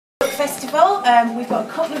festival. We've got a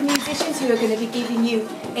couple of musicians who are going to be giving you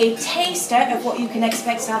a taster of what you can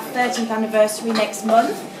expect at our 30th anniversary next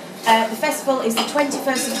month. The festival is the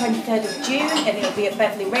 21st and 23rd of June and it'll be at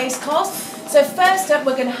Beverley Racecourse. So first up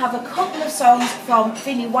we're going to have a couple of songs from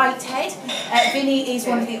Vinnie Whitehead. Vinnie is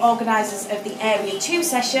one of the organisers of the Area 2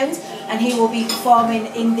 sessions and he will be performing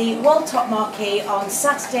in the World Top Marquee on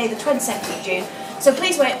Saturday the 22nd of June. So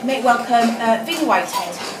please make welcome Vinnie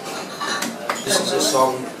Whitehead. This is a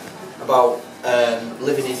song about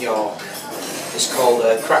living in York. It's called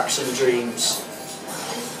Cracks and Dreams.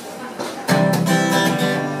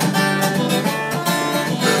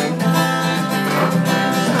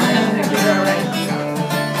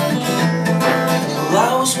 Well,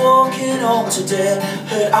 I was walking home today,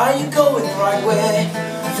 heard, are you going the right way?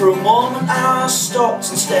 For a moment I stopped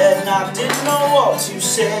and stared and I didn't know what to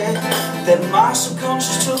say. Then my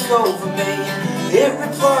subconscious took over me. It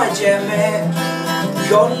replied, yeah mate.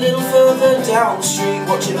 Got a little further down the street,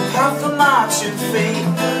 watching the path of my 2 feet.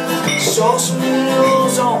 Saw some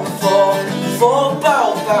needles on the floor, thought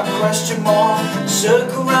about that question more.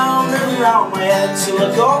 Circle round and round my head till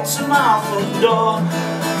I got to my front door.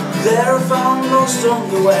 There I found lost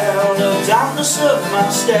underwear on the dampness of my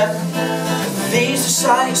step. These are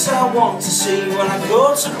sights I want to see when I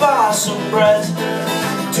go to buy some bread.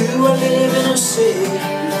 Do I live in a city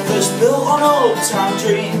that's built on old-time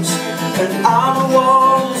dreams, and are the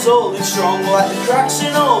walls holding strong like the cracks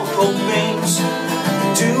in old pub beams?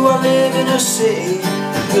 Do I live in a city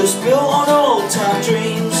that's built on old-time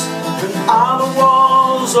dreams, and are the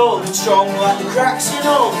walls holding strong like the cracks in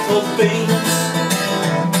old pub beams?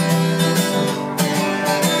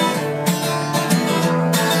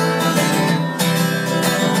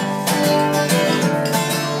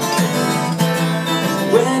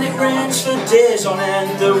 For days on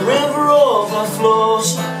end, the river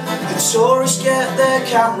overflows. The tourists get their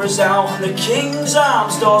cameras out and the King's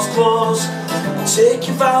Arms doors close. Take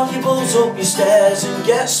your valuables up your stairs and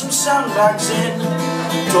get some sandbags in.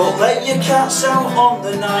 Don't let your cats out on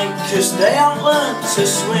the night, cause they haven't learned to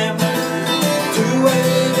swim. Do I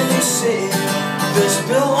live in a city that's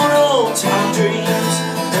built on old-time dreams,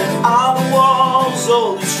 and are the walls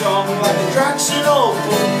holding strong like the cracks in old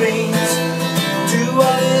pub beams? Do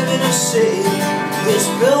I live in a city that's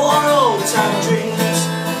built on old-time dreams,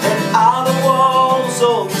 and are the walls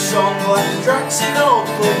holding strong like the cracks in old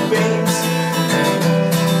pub beams?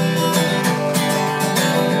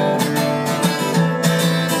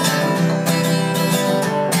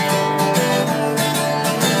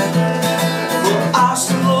 Well, I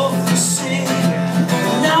still love the city,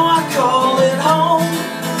 now I call it home.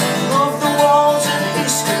 Love the walls and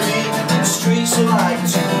history, the streets I like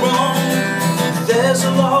to roam. There's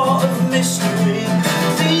a lot of mystery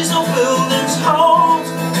these old buildings hold.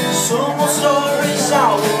 Some more stories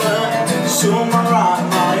I will learn, some I write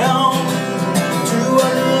my own. Do I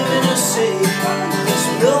live in a city that's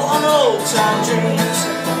built on old-time dreams,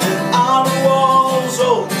 and are the walls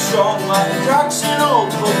holding strong like the cracks in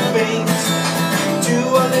old pub beams? Do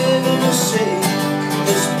I live in a city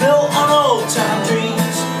that's built on old-time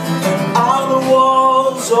dreams, and are the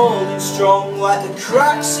walls holding strong like the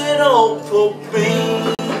cracks in old pub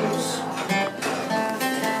beams?